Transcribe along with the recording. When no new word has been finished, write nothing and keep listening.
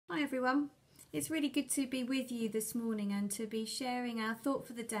Hi everyone, it's really good to be with you this morning and to be sharing our thought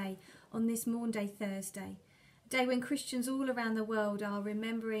for the day on this Maundy Thursday, a day when Christians all around the world are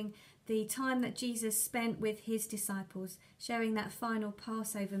remembering the time that Jesus spent with his disciples, sharing that final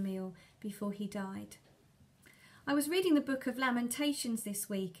Passover meal before he died. I was reading the book of Lamentations this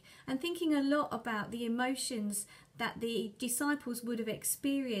week and thinking a lot about the emotions that the disciples would have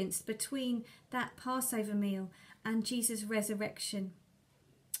experienced between that Passover meal and Jesus' resurrection.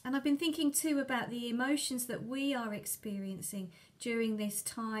 And I've been thinking too about the emotions that we are experiencing during this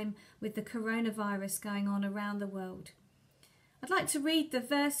time with the coronavirus going on around the world. I'd like to read the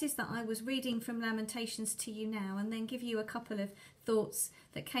verses that I was reading from Lamentations to you now and then give you a couple of thoughts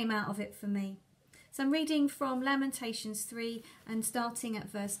that came out of it for me. So I'm reading from Lamentations 3 and starting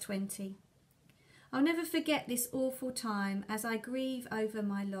at verse 20. I'll never forget this awful time as I grieve over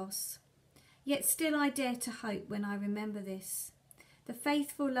my loss. Yet still I dare to hope when I remember this. The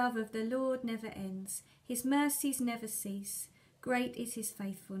faithful love of the Lord never ends. His mercies never cease. Great is his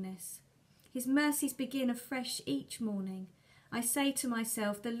faithfulness. His mercies begin afresh each morning. I say to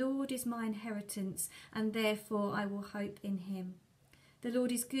myself, the Lord is my inheritance, and therefore I will hope in him. The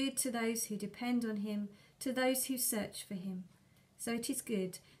Lord is good to those who depend on him, to those who search for him. So it is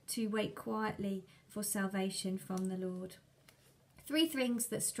good to wait quietly for salvation from the Lord. Three things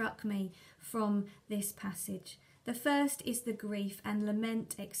that struck me from this passage. The first is the grief and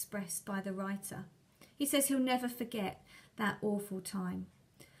lament expressed by the writer. He says he'll never forget that awful time.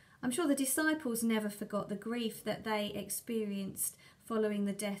 I'm sure the disciples never forgot the grief that they experienced following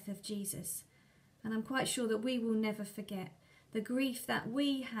the death of Jesus. And I'm quite sure that we will never forget the grief that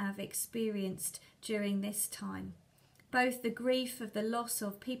we have experienced during this time. Both the grief of the loss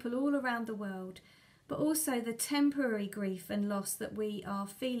of people all around the world, but also the temporary grief and loss that we are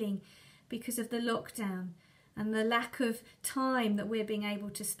feeling because of the lockdown and the lack of time that we're being able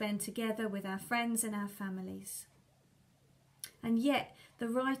to spend together with our friends and our families. And yet, the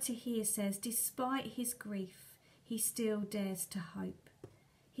writer here says, despite his grief, he still dares to hope.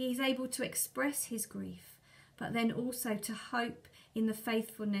 He is able to express his grief, but then also to hope in the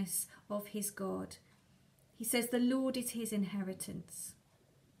faithfulness of his God. He says the Lord is his inheritance.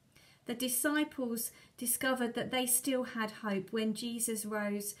 The disciples discovered that they still had hope when Jesus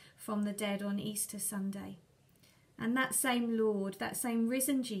rose from the dead on Easter Sunday. And that same Lord, that same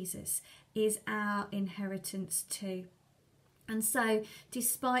risen Jesus, is our inheritance too. And so,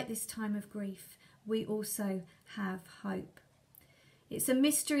 despite this time of grief, we also have hope. It's a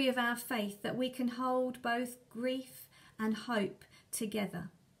mystery of our faith that we can hold both grief and hope together.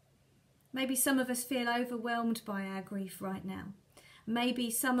 Maybe some of us feel overwhelmed by our grief right now.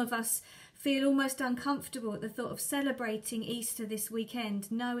 Maybe some of us feel almost uncomfortable at the thought of celebrating Easter this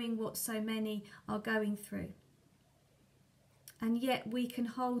weekend, knowing what so many are going through. And yet we can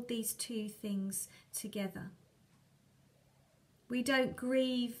hold these two things together. We don't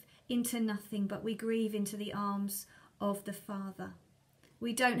grieve into nothing, but we grieve into the arms of the Father.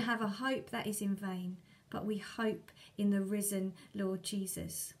 We don't have a hope that is in vain, but we hope in the risen Lord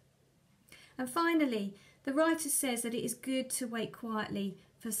Jesus. And finally, the writer says that it is good to wait quietly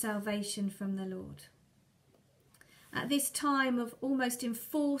for salvation from the Lord. At this time of almost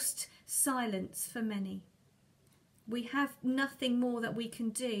enforced silence for many, we have nothing more that we can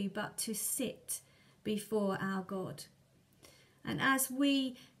do but to sit before our God. And as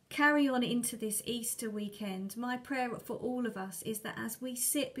we carry on into this Easter weekend, my prayer for all of us is that as we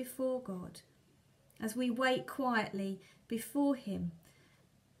sit before God, as we wait quietly before him,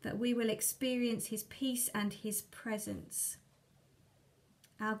 that we will experience his peace and his presence.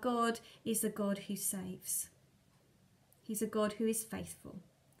 Our God is a God who saves. He's a God who is faithful.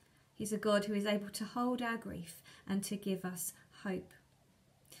 He's a God who is able to hold our grief and to give us hope.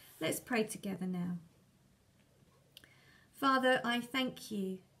 Let's pray together now. Father, I thank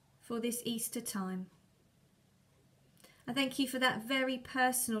you for this Easter time. I thank you for that very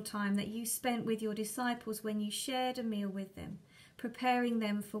personal time that you spent with your disciples when you shared a meal with them, preparing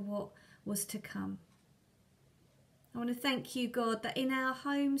them for what was to come. I want to thank you, God, that in our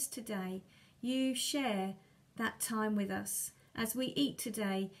homes today, you share that time with us. As we eat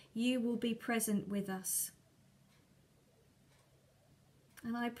today, you will be present with us.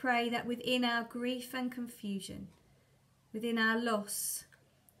 And I pray that within our grief and confusion, within our loss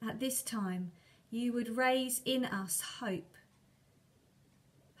at this time, you would raise in us hope.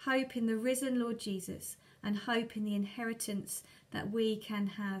 Hope in the risen Lord Jesus and hope in the inheritance that we can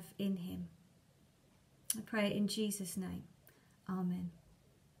have in him. I pray it in Jesus' name. Amen.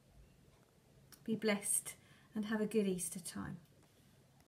 Be blessed and have a good Easter time.